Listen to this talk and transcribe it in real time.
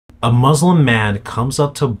A Muslim man comes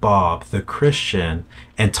up to Bob, the Christian,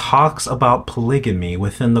 and talks about polygamy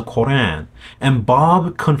within the Quran. And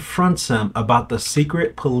Bob confronts him about the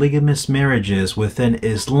secret polygamous marriages within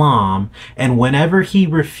Islam. And whenever he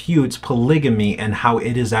refutes polygamy and how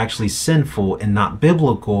it is actually sinful and not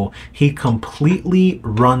biblical, he completely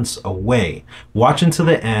runs away. Watch until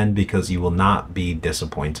the end because you will not be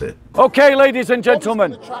disappointed. Okay, ladies and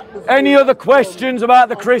gentlemen, any other questions about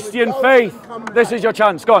the Christian faith? This is your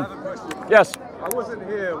chance. Go on. Yes. I wasn't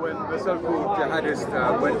here when the so-called jihadist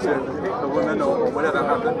went to hit the woman or whatever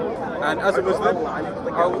happened. And as a Muslim,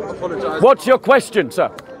 I'll apologise. What's your question, sir?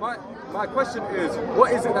 My question is,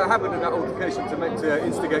 what is it that happened in that altercation to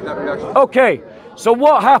instigate that reaction? Okay, so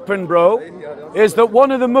what happened, bro, is that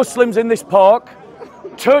one of the Muslims in this park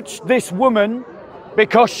touched this woman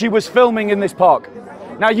because she was filming in this park.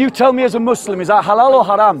 Now you tell me as a Muslim, is that halal or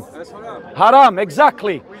haram? That's haram. Haram,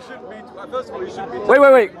 exactly. First of all, you should be...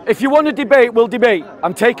 Wait. If you want to debate, we'll debate.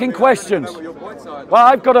 I'm taking questions. Well,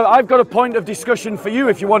 I've got a point of discussion for you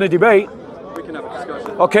if you want to debate. We can have a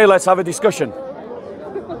discussion. Okay, let's have a discussion.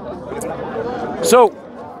 So,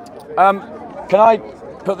 can I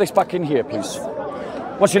put this back in here, please?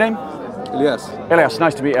 What's your name? Elias. Elias,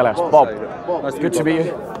 nice to meet you, Elias. Bob. Nice Good to meet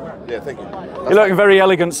you. Yeah, thank you. You're looking very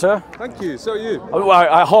elegant, sir. Thank you, so are you. Oh,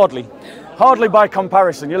 I hardly by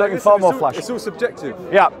comparison. You're looking far more flash. It's all subjective.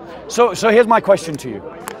 Yeah. So here's my question to you.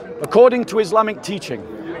 According to Islamic teaching,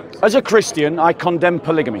 as a Christian, I condemn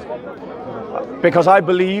polygamy because I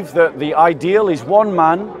believe that the ideal is one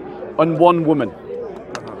man and one woman.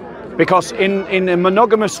 Because in a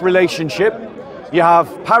monogamous relationship, you have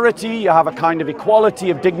parity, you have a kind of equality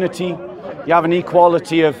of dignity, you have an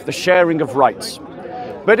equality of the sharing of rights.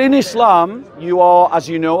 But in Islam, you are, as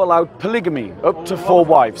you know, allowed polygamy, up to 4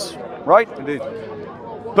 wives, right? Indeed.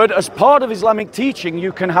 But as part of Islamic teaching,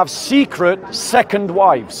 you can have secret second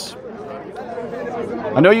wives.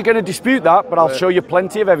 I know you're going to dispute that, but I'll show you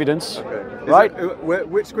plenty of evidence. Okay. Right?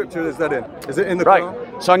 Which scripture is that in? Is it in the Right.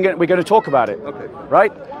 Quran? So we're going to talk about it. Okay.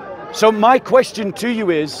 Right? So my question to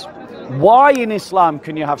you is, why in Islam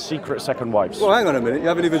can you have secret second wives? Well, hang on a minute. You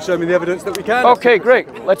haven't even shown me the evidence that we can. Okay,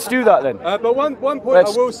 great. Let's do that then. But one point I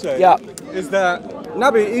will say is that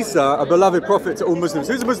Nabi Isa, a beloved prophet to all Muslims.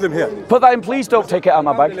 Who's a Muslim here? Put that in, please. Don't take it out of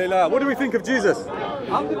my bag. Alhamdulillah. What do we think of Jesus?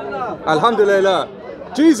 Alhamdulillah.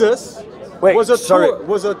 Jesus was a Torah.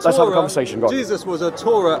 Let's have a conversation. Go on. Jesus was a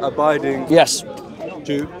Torah-abiding Yes.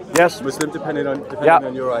 Jew. Yes. Muslim, depending on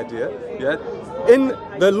your idea. Yeah. In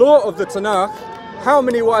the law of the Tanakh, how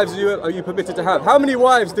many wives are you permitted to have? How many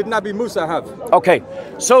wives did Nabi Musa have? Okay.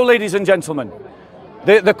 So, ladies and gentlemen,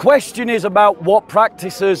 the question is about what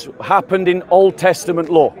practices happened in Old Testament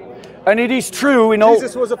law. And it is true in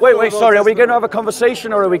Jesus was a Wait, sorry, are we going to have a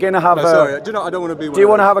conversation or are we going to have no, sorry, I don't want to be one. Do you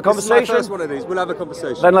want to have a conversation? This is my first one of these. We'll have a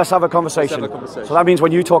conversation. Then let's have a conversation. Let's have a conversation. So that means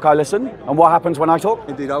when you talk, I listen. And what happens when I talk?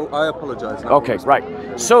 Indeed, I apologise. Okay, right.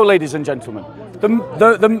 So, ladies and gentlemen,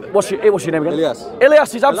 what's your name again? Elias.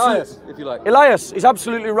 Elias is absolutely... Elias, if you like. Elias is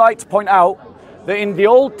absolutely right to point out that in the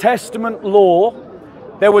Old Testament law,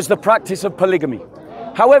 there was the practice of polygamy.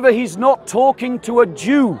 However, he's not talking to a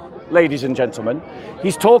Jew, ladies and gentlemen.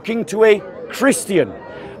 He's talking to a Christian.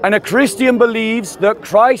 And a Christian believes that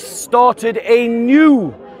Christ started a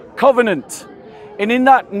new covenant. And in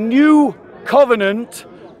that new covenant,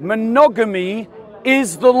 monogamy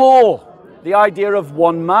is the law. The idea of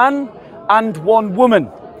one man and one woman.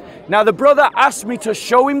 Now, the brother asked me to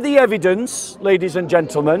show him the evidence, ladies and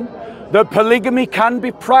gentlemen, that polygamy can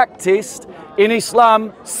be practiced in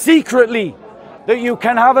Islam secretly. That you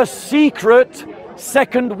can have a secret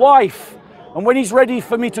second wife. And when he's ready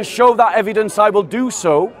for me to show that evidence, I will do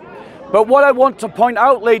so. But what I want to point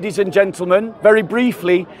out, ladies and gentlemen, very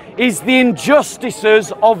briefly, is the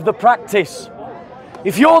injustices of the practice.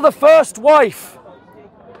 If you're the first wife,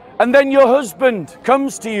 and then your husband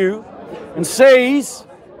comes to you and says,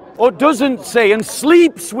 or doesn't say, and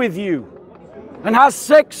sleeps with you, and has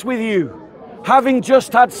sex with you, having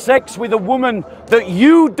just had sex with a woman that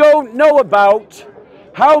you don't know about,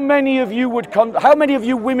 how many of you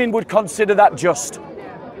women would consider that just?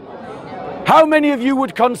 How many of you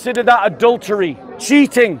would consider that adultery,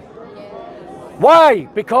 cheating? Why?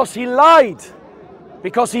 Because he lied.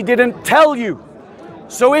 Because he didn't tell you.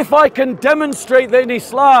 So if I can demonstrate that in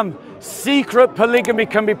Islam, secret polygamy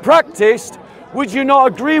can be practiced, would you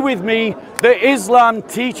not agree with me that Islam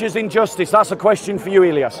teaches injustice? That's a question for you,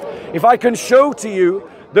 Elias. If I can show to you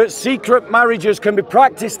that secret marriages can be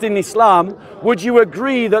practiced in Islam, would you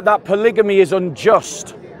agree that that polygamy is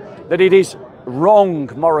unjust? That it is wrong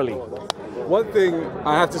morally? One thing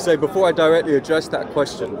I have to say before I directly address that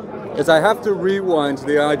question is I have to rewind to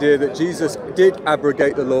the idea that Jesus did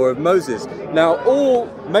abrogate the law of Moses. Now, all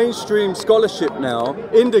mainstream scholarship now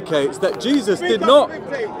indicates that Jesus did not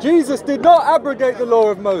abrogate the law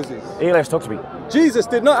of Moses. Elias, talk to me. Jesus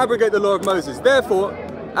did not abrogate the law of Moses. Therefore,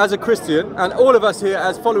 as a Christian, and all of us here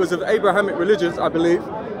as followers of Abrahamic religions, I believe,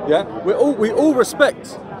 yeah, we all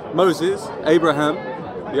respect Moses, Abraham,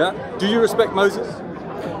 yeah. Do you respect Moses?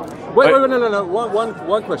 Wait, no.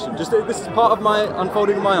 One question. Just this is part of my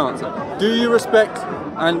unfolding of my answer. Do you respect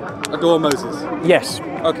and adore Moses? Yes.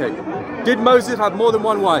 Okay. Did Moses have more than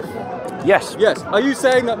one wife? Yes. Yes. Are you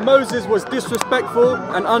saying that Moses was disrespectful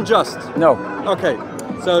and unjust? No. Okay.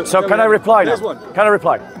 So can I reply now? There's one. Can I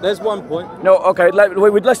reply? There's 1 point. No, okay,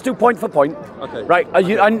 let's do point for point. Okay. Right,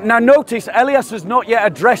 now notice, Elias has not yet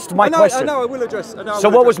addressed my question. I will address. So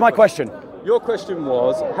what was my question? Your question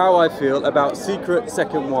was how I feel about secret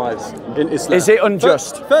second wives in Islam. Is it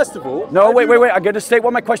unjust? First of all... No, wait, I'm going to state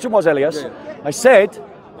what my question was, Elias. Yeah. I said,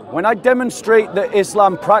 when I demonstrate that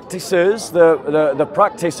Islam practices the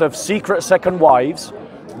practice of secret second wives,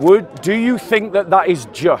 do you think that that is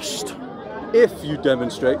just? If you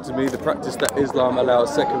demonstrate to me the practice that Islam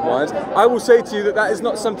allows second wives, I will say to you that that is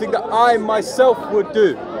not something that I myself would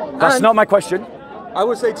do. That's not my question. I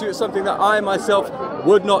would say to you it's something that I myself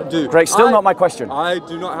would not do. Great, still not my question. I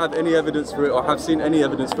do not have any evidence for it or have seen any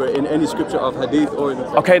evidence for it in any scripture of hadith or in the...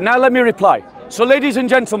 Okay, now let me reply. So ladies and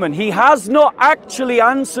gentlemen, he has not actually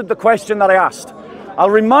answered the question that I asked. I'll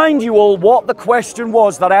remind you all what the question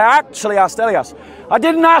was that I actually asked Elias. I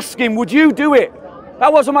didn't ask him, would you do it?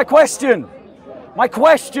 That wasn't my question. My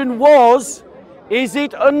question was, is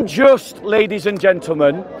it unjust, ladies and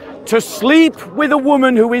gentlemen, to sleep with a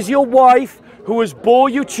woman who is your wife, who has bore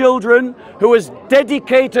you children, who has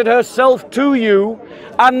dedicated herself to you,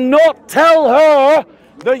 and not tell her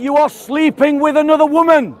that you are sleeping with another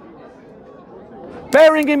woman?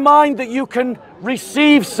 Bearing in mind that you can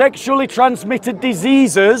receive sexually transmitted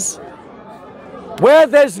diseases where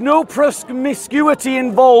there's no promiscuity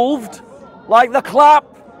involved, like the clap.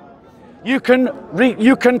 You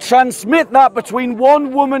can transmit that between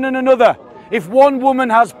one woman and another if one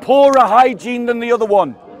woman has poorer hygiene than the other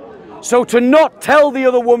one. So to not tell the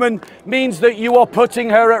other woman means that you are putting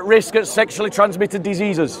her at risk at sexually transmitted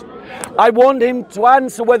diseases. I want him to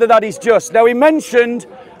answer whether that is just. Now, he mentioned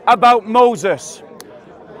about Moses.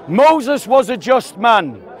 Moses was a just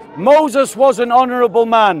man. Moses was an honorable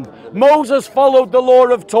man. Moses followed the law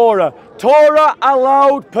of Torah. Torah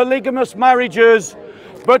allowed polygamous marriages,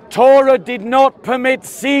 but Torah did not permit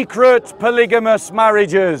secret polygamous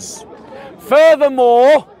marriages.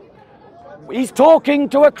 Furthermore, he's talking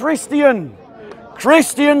to a Christian.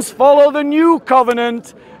 Christians follow the new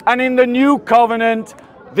covenant, and in the new covenant,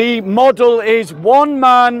 the model is one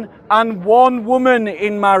man and one woman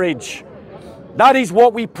in marriage. That is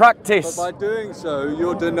what we practice. But by doing so,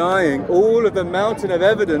 you're denying all of the mountain of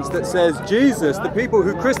evidence that says Jesus, the people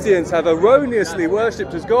who Christians have erroneously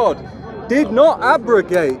worshipped as God, did not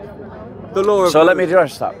abrogate the law of So let me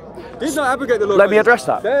address that. Did not abrogate the law Let of me address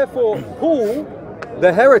that. Therefore, Paul,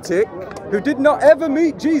 the heretic, who did not ever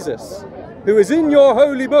meet Jesus, who is in your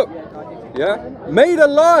holy book, yeah, made a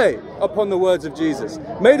lie upon the words of Jesus,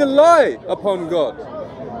 made a lie upon God.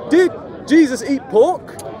 Did Jesus eat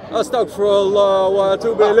pork? Astaghfirullah wa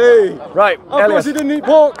atubu ilayh. Right, Of Elias. course he didn't eat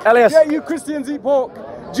pork. Elias. Yeah, you Christians eat pork.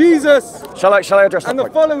 Jesus Shall I address that and the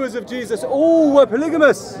point? followers of Jesus all were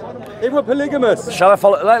polygamous. They were polygamous. Shall I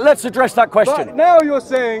follow? Let's address that question. But now you're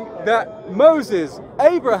saying that Moses,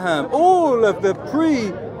 Abraham, all of the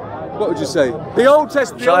what would you say? The Old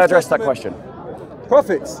Testament. Shall I address that question?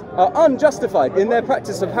 Prophets are unjustified in their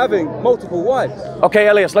practice of having multiple wives. Okay,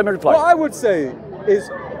 Elias, let me reply. What I would say is,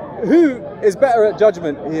 who is better at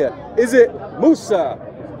judgment here? Is it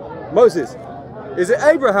Moses? Is it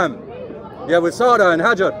Abraham? Yeah, with Sarah and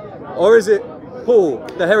Hajar, or is it Paul,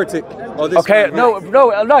 the heretic? Or this Okay, no,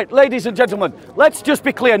 right, ladies and gentlemen, let's just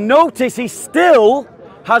be clear. Notice he still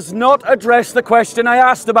has not addressed the question I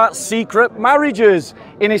asked about secret marriages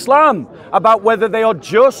in Islam, about whether they are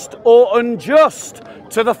just or unjust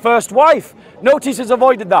to the first wife. Notice he's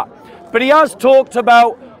avoided that. But he has talked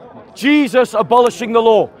about Jesus abolishing the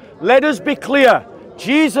law. Let us be clear.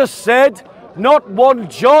 Jesus said, not one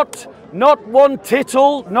jot, not one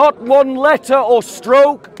tittle, not one letter or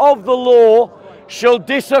stroke of the law shall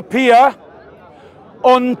disappear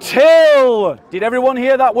until, did everyone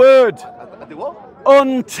hear that word?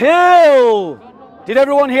 Until, did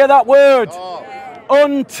everyone hear that word?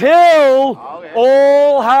 Until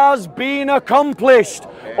all has been accomplished,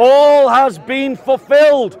 all has been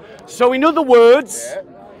fulfilled. So in other words,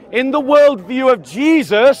 in the worldview of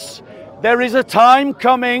Jesus, there is a time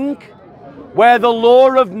coming where the law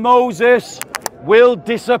of Moses will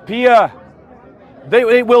disappear.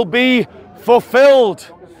 It will be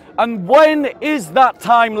fulfilled. And when is that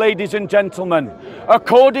time, ladies and gentlemen?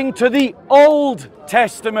 According to the Old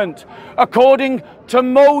Testament, according to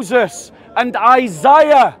Moses and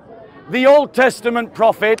Isaiah, the Old Testament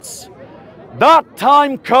prophets, that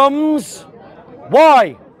time comes.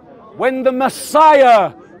 Why? When the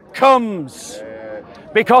Messiah comes.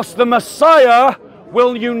 Because the Messiah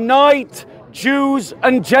will unite Jews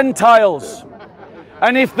and Gentiles.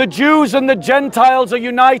 And if the Jews and the Gentiles are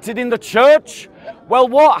united in the church, well,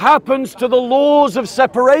 what happens to the laws of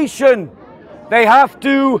separation? They have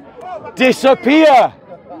to disappear.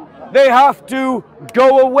 They have to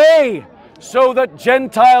go away so that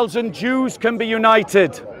Gentiles and Jews can be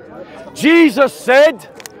united. Jesus said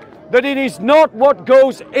that it is not what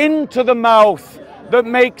goes into the mouth that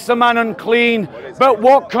makes a man unclean, but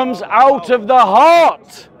what comes out of the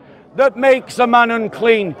heart that makes a man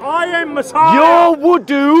unclean. I am Messiah. Your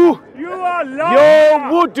wudu, You are liar. your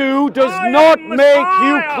wudu does I not am make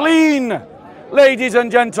you Messiah. clean, ladies and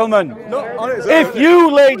gentlemen. Not on its own. If you,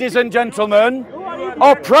 ladies and gentlemen,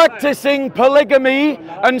 are practicing polygamy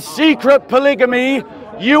and secret polygamy,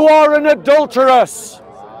 you are an adulteress.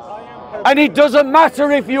 And it doesn't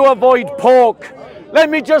matter if you avoid pork. Let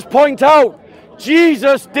me just point out,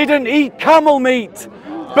 Jesus didn't eat camel meat,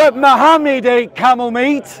 but Muhammad ate camel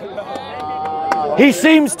meat. He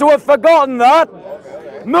seems to have forgotten that.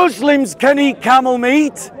 Muslims can eat camel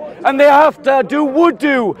meat, and they have to do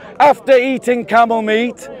wudu after eating camel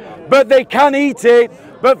meat, but they can eat it.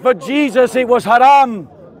 But for Jesus, it was haram.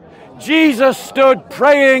 Jesus stood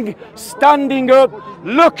praying, standing up,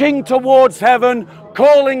 looking towards heaven,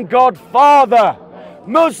 calling God Father.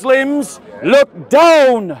 Muslims look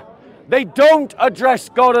down. They don't address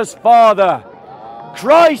God as Father.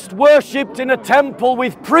 Christ worshipped in a temple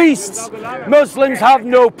with priests. Muslims have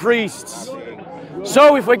no priests.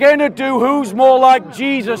 So if we're going to do who's more like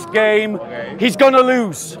Jesus game, he's going to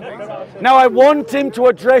lose. Now I want him to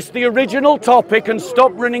address the original topic and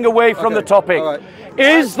stop running away from the topic. All right.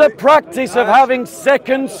 Is the practice of having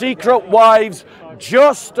second secret wives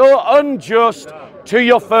just or unjust to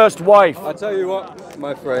your first wife? I tell you what,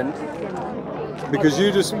 my friend, because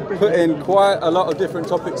you just put in quite a lot of different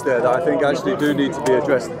topics there that I think actually do need to be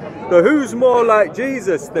addressed. The who's more like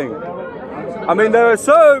Jesus thing. I mean, there are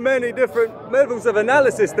so many different levels of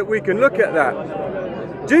analysis that we can look at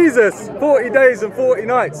that. Jesus, 40 days and 40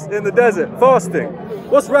 nights in the desert, fasting.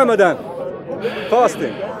 What's Ramadan?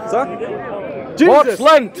 Fasting, son? Jesus. What's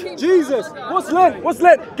Lent? Jesus. What's Lent? What's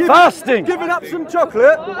Lent? Fasting. Giving up some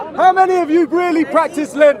chocolate. How many of you really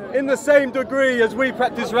practice Lent in the same degree as we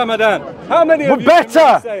practice Ramadan? How many of you can really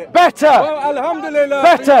say Better, it? better, Well, alhamdulillah.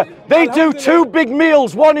 better. They do Alhamdulillah. 2 big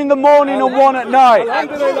meals, one in the morning and one at night.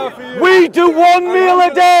 Alhamdulillah for you. We do 1 meal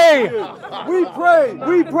a day.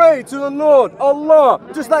 We pray to the Lord, Allah,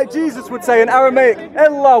 just like Jesus would say in Aramaic,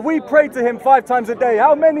 Allah, we pray to him 5 times a day.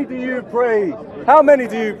 How many do you pray? How many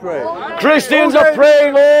do you pray? Christians Okay. are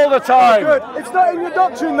praying all the time. Good. It's not in your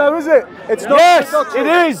doctrine though, is it? It's not in Yes, the doctrine.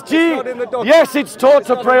 it is. It's not in the doctrine. Yes, it's taught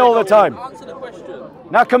to pray all the time.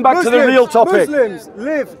 Now come back to the real topic. Muslims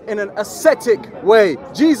live in an ascetic way.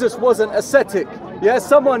 Jesus was an ascetic. Yeah,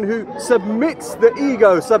 someone who submits the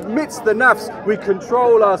ego, submits the nafs. We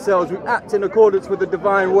control ourselves. We act in accordance with the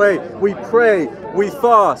divine way. We pray. We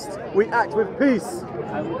fast. We act with peace.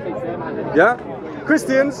 Yeah?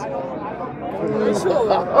 Christians,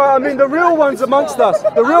 I mean, the real ones amongst us.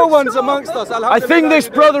 The real ones amongst us. I think this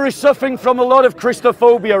brother is suffering from a lot of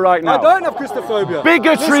Christophobia right I now. don't have Christophobia.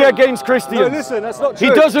 Bigotry Listen. against Christians. No, listen, that's not true.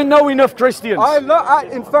 He doesn't know enough Christians.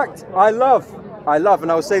 In fact, I love,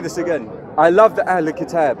 and I will say this again, I love the Ahl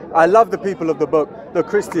Kitab. I love the people of the book, the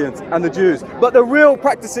Christians and the Jews. But the real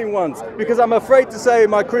practicing ones, because I'm afraid to say,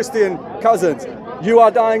 my Christian cousins, you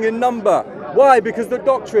are dying in number. Why? Because the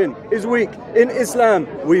doctrine is weak. In Islam,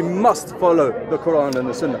 we must follow the Quran and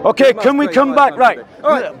the Sunnah. Okay, must can we pray come 5 back? times a Right. day.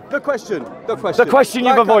 All right, the question. The question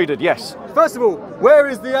you've Like, avoided, yes. First of all, where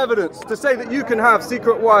is the evidence to say that you can have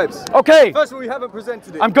secret wives? Okay, First of all, you haven't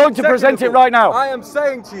presented it. I'm going to Second present of it all, right now. I am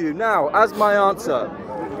saying to you now, as my answer,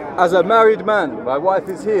 as a married man, my wife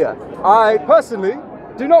is here, I personally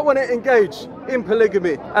do not want to engage in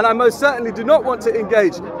polygamy, and I most certainly do not want to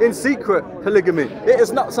engage in secret polygamy. It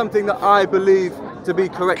is not something that I believe to be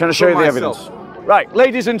correct. Can I show you the evidence? Right,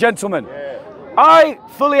 ladies and gentlemen, I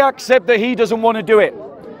fully accept that he doesn't want to do it.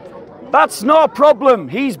 That's not a problem.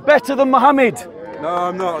 He's better than Muhammad. No,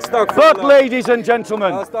 I'm not. Astaghfirullah. But ladies and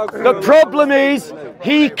gentlemen, the problem is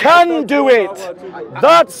he can do it.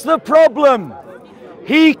 That's the problem.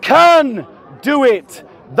 He can do it.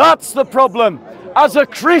 That's the problem. As a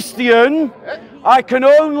Christian, I can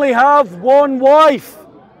only have one wife.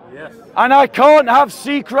 And I can't have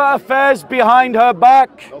secret affairs behind her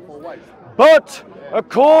back. But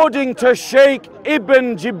according to Sheikh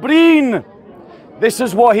Ibn Jibreen, this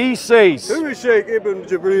is what he says. Who is Sheikh Ibn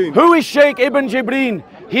Jibreen? Who is Sheikh Ibn Jibreen?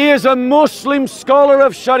 He is a Muslim scholar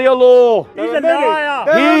of Sharia law. He's a liar.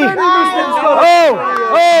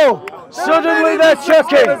 Suddenly they're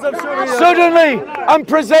checking. Suddenly I'm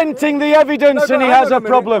presenting the evidence and he has a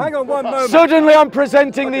problem. Hang on one moment. Suddenly I'm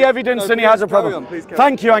presenting the evidence and he has a problem.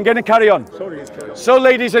 Thank you, I'm going to carry on. So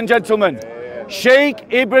ladies and gentlemen, Sheikh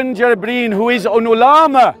Ibn Jibreen, who is an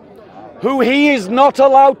ulama, who he is not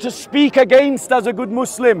allowed to speak against as a good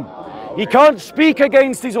Muslim. He can't speak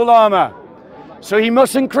against his ulama. So he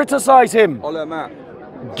mustn't criticize him. Ulama.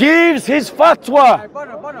 Gives his fatwa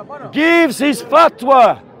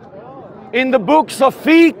in the books of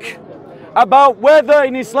fiqh about whether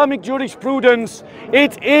in Islamic jurisprudence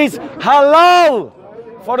it is halal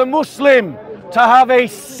for a Muslim to have a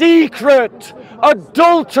secret,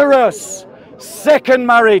 adulterous second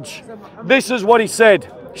marriage. This is what he said.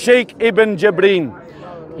 Sheikh Ibn Jibreen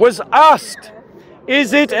was asked,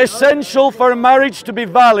 is it essential for a marriage to be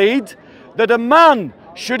valid that a man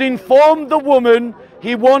should inform the woman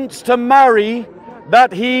he wants to marry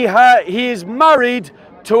that he is married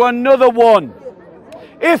to another one?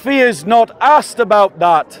 If he is not asked about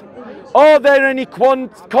that, are there any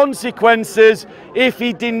consequences if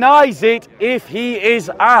he denies it if he is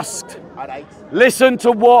asked? Listen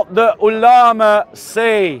to what the ulama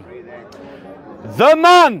say. The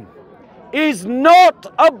man is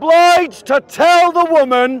not obliged to tell the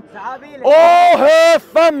woman or her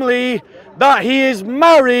family that he is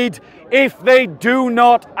married if they do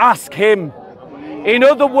not ask him. In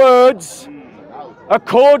other words,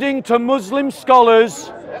 according to Muslim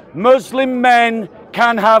scholars, Muslim men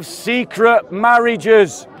can have secret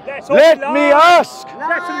marriages. Let me ask.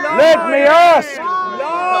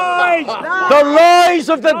 The lies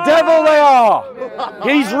of the devil they are.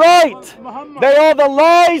 He's right. They are the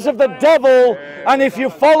lies of the devil, and if you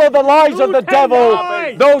follow the lies of the devil,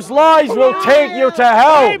 those lies will take you to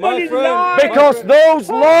hell. Because those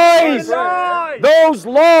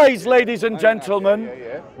lies, ladies and gentlemen,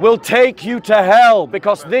 will take you to hell,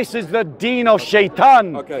 because this is the deen of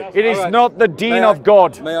shaitan. It is not the deen of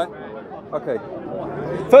God. May I? Okay.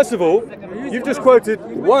 First of all, you've just quoted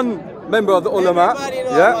one member of the ulama.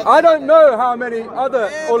 Yeah, I don't know how many other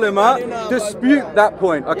ulama dispute that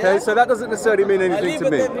point. Okay, so that doesn't necessarily mean anything to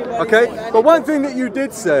me. Okay, but one thing that you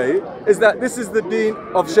did say is that this is the deen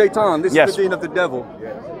of shaitan. This is the deen of the devil.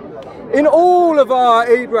 In all of our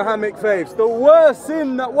Abrahamic faiths, the worst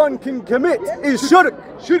sin that one can commit is shirk.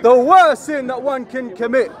 The worst sin that one can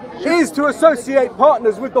commit is to associate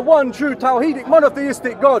partners with the one true Tawhidic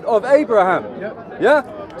monotheistic God of Abraham. Yeah?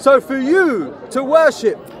 So for you to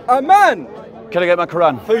worship a man, can I get my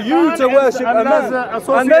Quran? For you to worship a man,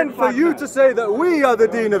 and then for you to say that we are the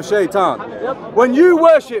deen of shaitan, when you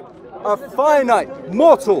worship a finite,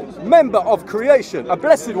 mortal member of creation, a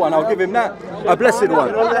blessed one, I'll give him that, a blessed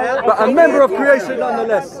one, but a member of creation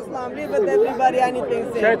nonetheless.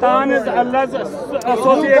 Shaitan is Allah's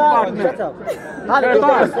associate partner.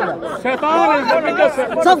 Shaitan is the biggest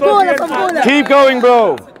associate partner. Keep going,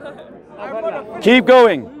 bro. Keep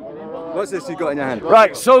going. What's this you got in your hand?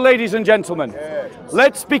 Right, so ladies and gentlemen,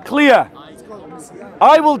 let's be clear.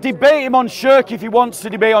 I will debate him on shirk if he wants to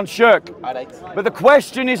debate on shirk. But the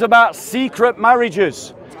question is about secret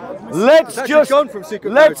marriages. Let's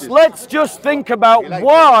just think about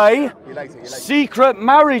why secret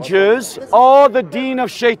marriages are the deen of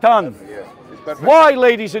shaitan. Why,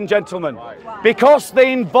 ladies and gentlemen? Because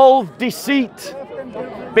they involve deceit.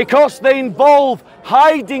 Because they involve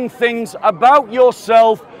hiding things about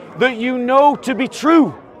yourself that you know to be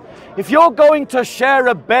true. If you're going to share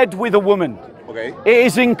a bed with a woman, it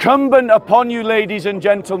is incumbent upon you, ladies and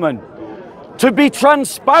gentlemen, to be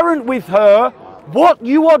transparent with her what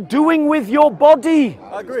you are doing with your body.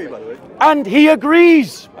 I agree, by the way. And he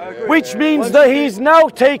agrees, which means that he's now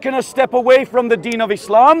taken a step away from the deen of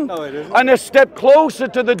Islam and a step closer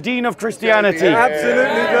to the deen of Christianity.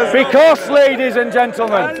 Absolutely. Because, ladies and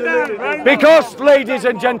gentlemen,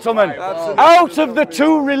 out of the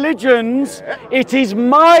two religions, it is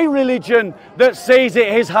my religion that says it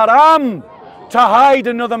is haram to hide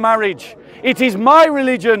another marriage. It is my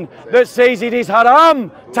religion that says it is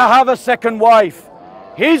haram to have a second wife.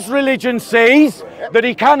 His religion says that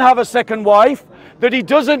he can have a second wife, that he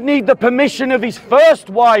doesn't need the permission of his first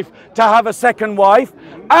wife to have a second wife,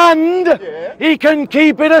 and he can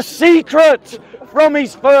keep it a secret from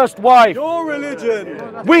his first wife. Your religion.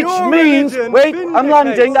 Which Your means, religion wait, I'm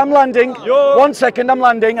landing. Your- 1 second, I'm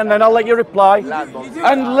landing, and then I'll let you reply.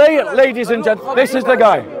 And ladies and gentlemen, this is the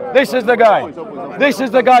guy. This is the guy. This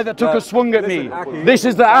is the guy that took a swung at me. This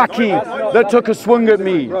is the Aki that took a swung at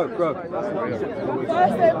me. You're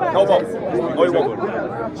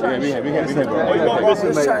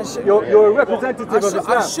a representative of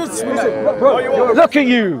Islam. Look at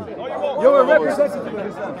you. You're a representative of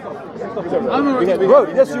Islam.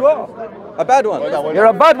 Bro, yes you are. A bad one. You're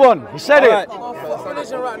a bad one. He said it.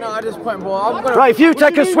 Right, if you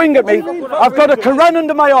take a swing at me, I've got a Quran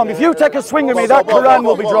under my arm. If you take a swing at me, that Quran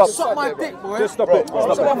will be dropped. Just stop it.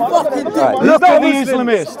 Look at the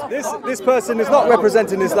Islamist. This person is not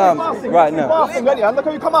representing Islam right now.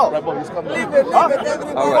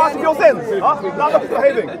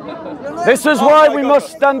 This is why we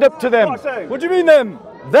must stand up to them. What do you mean them?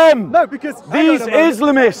 Them. No, because These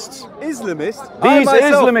Islamists. Islamists. These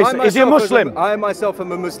Islamists. Is he a Muslim? I myself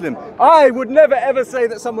am a Muslim. I would never ever say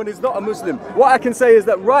that someone is not a Muslim. What I can say is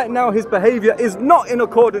that right now his behavior is not in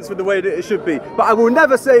accordance with the way that it should be. But I will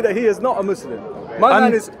never say that he is not a Muslim. My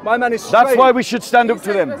man is straying. That's why we should stand up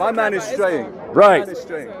to them. My man is straying. Right. My man is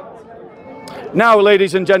straying. Now,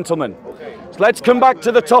 ladies and gentlemen, let's come back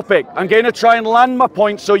to the topic. I'm going to try and land my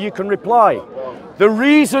point so you can reply. The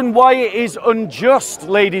reason why it is unjust,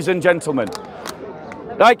 ladies and gentlemen,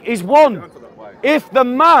 like, is one, if the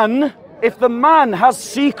man has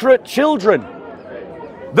secret children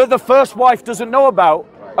that the first wife doesn't know about,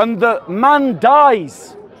 and the man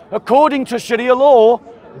dies, according to Sharia law,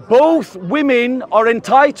 both women are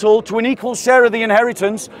entitled to an equal share of the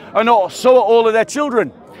inheritance, and so are all of their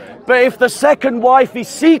children. But if the second wife is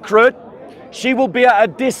secret, she will be at a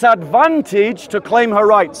disadvantage to claim her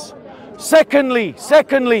rights. Secondly,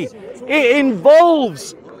 it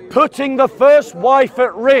involves putting the first wife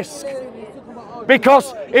at risk.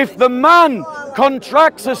 Because if the man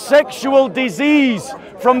contracts a sexual disease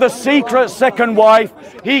from the secret second wife,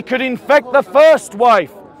 he could infect the first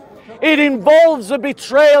wife. It involves a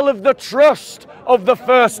betrayal of the trust of the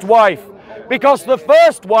first wife. Because the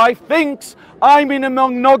first wife thinks, I'm in a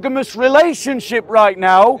monogamous relationship right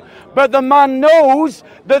now, but the man knows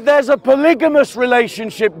that there's a polygamous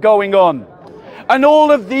relationship going on. And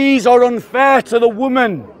all of these are unfair to the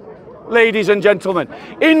woman, ladies and gentlemen.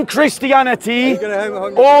 In Christianity,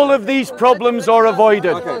 all of these problems are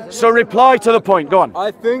avoided. Okay. So reply to the point, go on.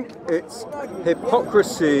 I think it's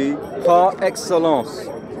hypocrisy par excellence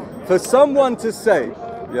for someone to say,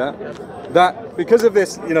 yeah, that because of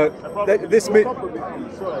this, you know,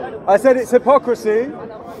 I said it's hypocrisy.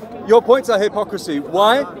 Your points are hypocrisy.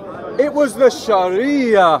 Why? It was the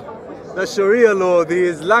Sharia law, the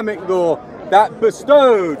Islamic law that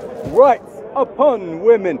bestowed rights upon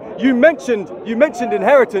women. You mentioned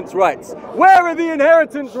inheritance rights. Where are the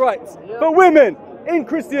inheritance rights for women in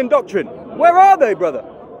Christian doctrine? Where are they, brother?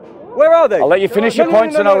 Where are they? I'll let you finish your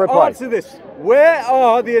points and I'll reply. Answer this. Where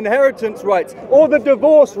are the inheritance rights or the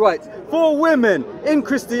divorce rights for women in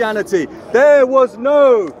Christianity? There was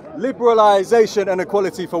no liberalization and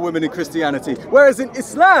equality for women in Christianity. Whereas in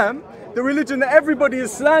Islam, the religion that everybody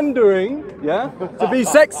is slandering, yeah, to be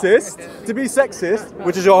sexist,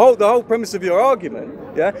 which is the whole premise of your argument,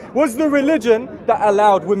 yeah, was the religion that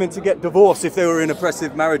allowed women to get divorced if they were in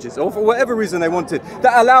oppressive marriages, or for whatever reason they wanted,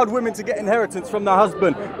 that allowed women to get inheritance from the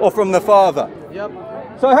husband or from the father. Yep.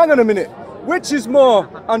 So hang on a minute, which is more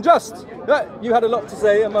unjust? You had a lot to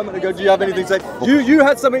say a moment ago. Do you have anything to say? You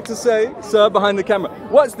had something to say, sir, behind the camera.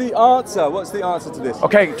 What's the answer? What's the answer to this?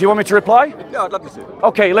 Okay, do you want me to reply? Yeah, I'd love to see.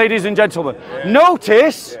 Okay, ladies and gentlemen,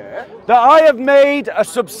 notice that I have made a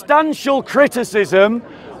substantial criticism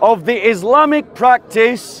of the Islamic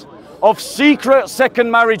practice of secret second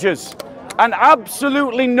marriages, and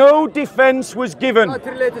absolutely no defense was given. The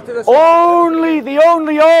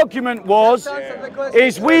only argument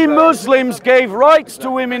is we Muslims gave rights to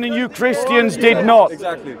women and you Christians did not.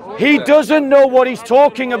 Exactly. He doesn't know what he's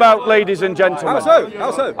talking about, ladies and gentlemen. How so?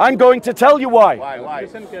 How so? I'm going to tell you why. Why?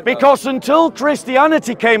 Because until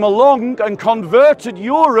Christianity came along and converted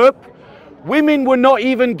Europe, women were not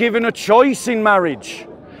even given a choice in marriage.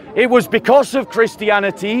 It was because of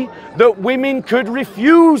Christianity that women could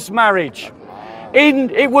refuse marriage.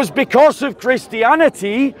 It was because of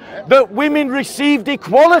Christianity that women received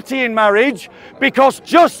equality in marriage, because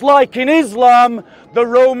just like in Islam, the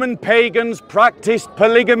Roman pagans practiced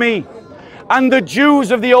polygamy, and the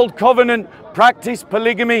Jews of the Old Covenant practiced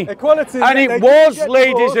polygamy. Equality, And they it didn't was, get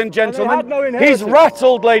ladies divorced, and and they had gentlemen. no He's inheritance.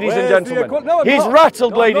 rattled, ladies and Where's the gentlemen. No, I'm He's not.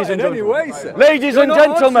 rattled, No, I'm ladies not and in any gentlemen. way, sir. Ladies You're and not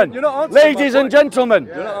gentlemen. answering- you're not answering my Ladies and point. gentlemen.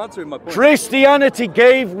 You're not answering my point. Christianity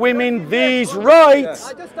gave women these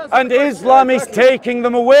rights, and Islam is taking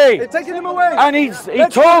them away. They're taking them away. And he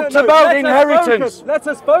Let's talked no, about let us inheritance. focus. Let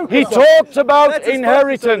us focus. He on talked it. about Let us focus on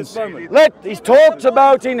inheritance. this moment. He's talked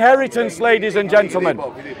about inheritance, ladies and gentlemen.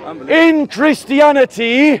 In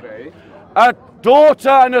Christianity, a daughter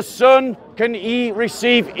and a son can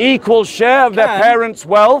receive equal share of their parents'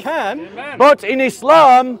 wealth. But in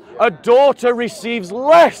Islam, a daughter receives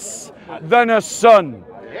less than a son.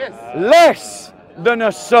 Less than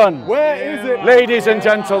a son. Where is it? Ladies and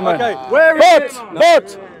gentlemen. Okay, where is it?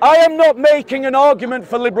 But I am not making an argument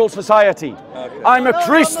for liberal society. I'm a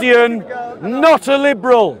Christian, not a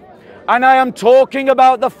liberal. And I am talking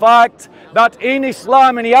about the fact that in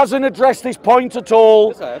Islam, and he hasn't addressed this point at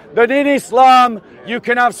all, that in Islam you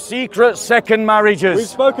can have secret second marriages. We've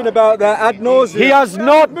spoken about that ad nauseum. He has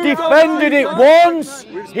not defended it once.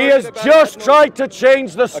 He has just tried to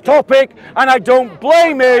change the topic, and I don't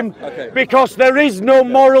blame him because there is no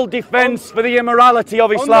moral defense for the immorality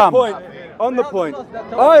of Islam. On the point,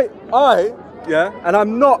 and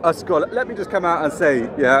I'm not a scholar. Let me just come out and say,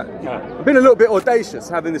 I've been a little bit audacious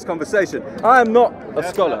having this conversation. I am not a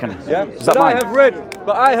scholar. But I have read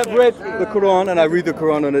the Quran, and I read the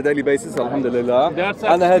Quran on a daily basis, alhamdulillah.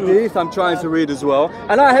 And the Hadith I'm trying to read as well.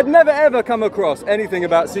 And I had never ever come across anything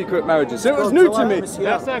about secret marriages. So it was new to me.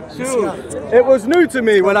 It was new to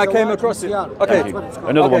me when I came across it. Okay,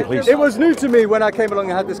 another one, please. It was new to me when I came along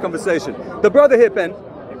and had this conversation. The brother here, Ben,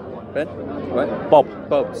 right? Bob,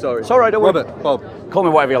 sorry. It's all right, don't worry. Robert, Bob. Call me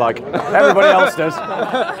whatever you like. Everybody else does.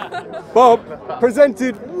 Bob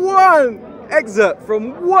presented one excerpt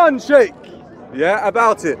from one sheikh,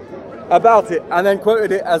 about it, and then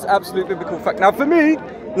quoted it as absolute biblical fact. Now, for me,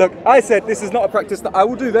 look, I said this is not a practice that I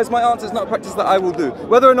will do. There's my answer. It's not a practice that I will do.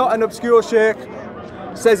 Whether or not an obscure sheikh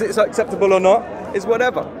says it's acceptable or not is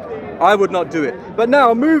whatever. I would not do it. But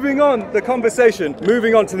now, moving on the conversation,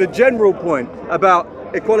 moving on to the general point about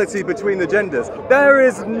equality between the genders. There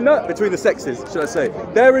is no, between the sexes, should I say.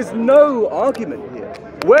 There is no argument here.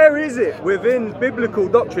 Where is it within biblical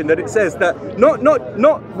doctrine that it says that not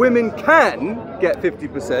women can get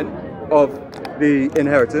 50% of the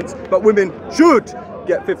inheritance, but women should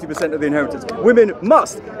get 50% of the inheritance. Women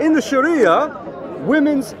must. In the Sharia,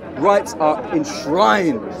 women's rights are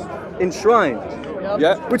enshrined.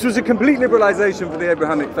 Which was a complete liberalization for the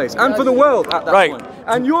Abrahamic faith and for the world at that point.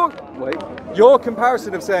 And your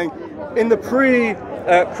comparison of saying in the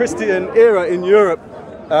pre-Christian era in Europe,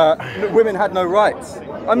 women had no rights.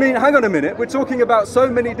 I mean, hang on a minute, we're talking about so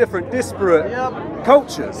many different disparate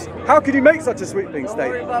cultures. How could you make such a sweeping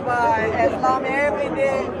statement? Islam every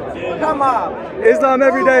day, come up. Islam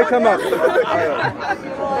every day, come up.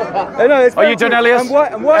 Are you done, Elias?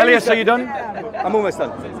 Elias, are you done? I'm almost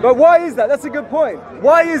done. But why is that? That's a good point.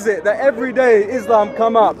 Why is it that every day Islam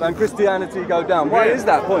come up and Christianity go down? Why is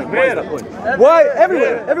that point? Why is that point? Why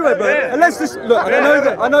everywhere, bro? And let's just look. I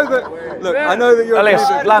know that you're. Elias,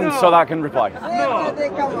 land so that I can reply.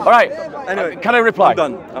 All right. Anyway, can I reply? I'm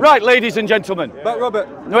done. Right, ladies and gentlemen. But Robert.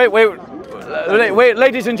 Wait,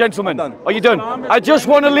 ladies and gentlemen. Are you done? I just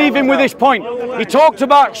want to leave him with this point. He talked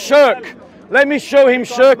about shirk. Let me show him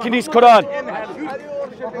shirk in his Quran.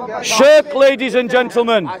 Shirk, ladies and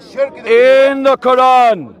gentlemen, in the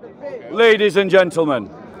Quran, ladies and gentlemen.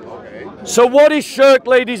 So what is shirk,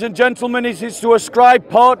 ladies and gentlemen? Is to ascribe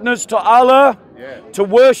partners to Allah, to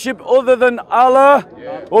worship other than Allah,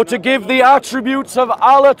 or to give the attributes of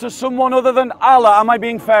Allah to someone other than Allah. Am I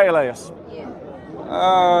being fair, Elias?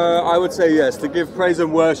 I would say yes, to give praise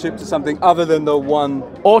and worship to something other than the one.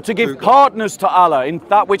 Or to give partners to Allah in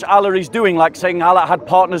that which Allah is doing, like saying Allah had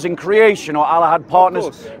partners in creation or Allah had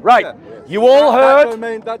partners. Right, you all heard.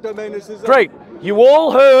 That domain is his own. Great, you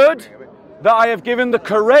all heard that I have given the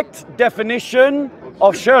correct definition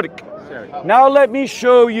of shirk. Now let me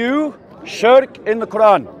show you shirk in the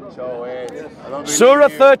Quran. Surah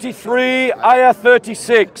 33, Ayah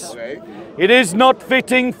 36. It is not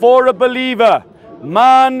fitting for a believer,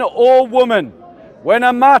 man or woman, when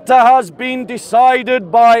a matter has been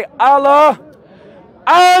decided by Allah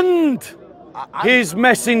and His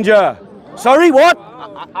Messenger. Sorry, what?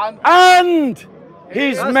 And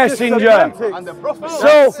his That's messenger. just semantics. So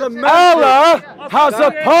That's semantics. Allah has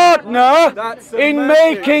a partner That's in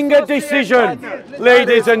semantics. making a decision,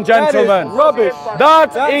 ladies and gentlemen. That is rubbish.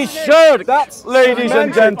 That is shirk, That's ladies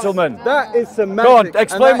and semantics. gentlemen. That is semantics. Go on,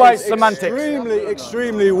 explain and why that it's is semantics.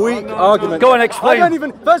 Extremely weak argument. Go on, explain. I don't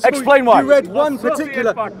even. First of Explain all, why. You read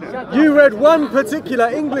one particular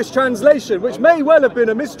English translation, which may well have been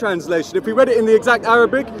a mistranslation. If we read it in the exact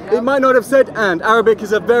Arabic, it might not have said "and." Arabic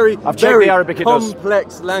is a very, checked very the Arabic, it does.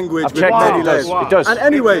 complex language I've with checked many it, it does. layers. It does. And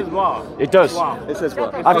anyway, It does. it says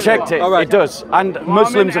what? I've checked it. All right. It does. And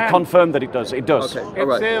Muslims have confirmed that it does. It does. Okay. All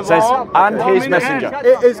right. It says, and his messenger.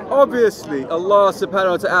 It is obviously Allah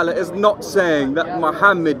subhanahu wa ta'ala is not saying that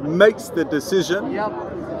Muhammad makes the decision.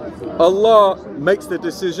 Allah makes the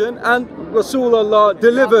decision and Rasulullah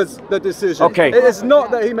delivers the decision. Okay. It is not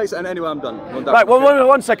that he makes it. And anyway, I'm done. Right,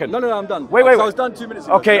 one second. No, I'm done. Wait. So I was done 2 minutes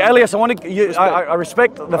ago. Okay, Elias, I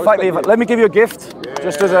respect the fact that you've, let me give you a gift.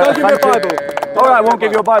 Just as a Don't give me a thank you. Bible. All right, I won't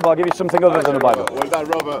give you a Bible. I'll give you something other than a Bible. Well done,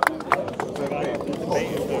 Robert.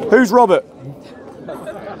 Who's Robert?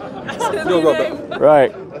 You're Robert.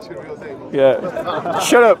 Right. Yeah.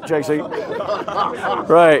 Shut up, JC.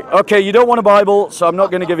 Right. Okay, you don't want a Bible, so I'm not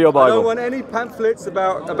going to give you a I don't Bible. want any pamphlets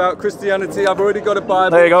about Christianity. I've already got a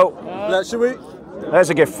Bible. There you go. Should we? There's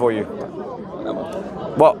a gift for you.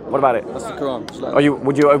 What? What about it? That's the Quran. Are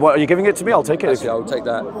you giving it to me? I'll take it. Actually, I'll take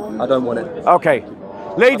that. I don't want it. Okay.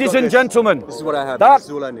 Ladies and this. gentlemen, This is what I have. that This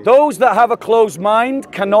is all I need. those that have a closed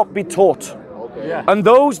mind cannot be taught. And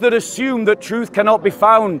those that assume that truth cannot be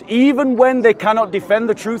found, even when they cannot defend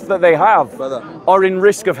the truth that they have, Brother. are in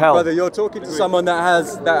risk of hell. Brother, you're talking to someone that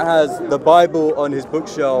has the Bible on his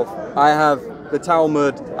bookshelf. I have the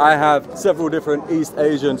Talmud. I have several different East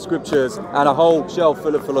Asian scriptures and a whole shelf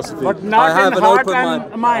full of philosophy. But not I have in an heart open and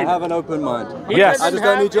mind. mind. I have an open mind. Yes. I just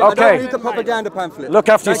don't need you. Okay. I don't need the propaganda pamphlet. Look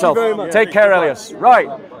after Thank yourself. You very much. Take care, Elias. Right,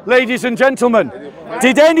 ladies and gentlemen,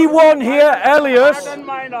 did anyone hear Elias?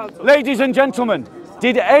 Ladies and gentlemen,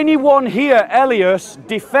 did anyone hear Elias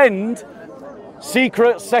defend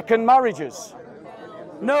secret second marriages?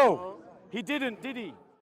 No, he didn't, did he?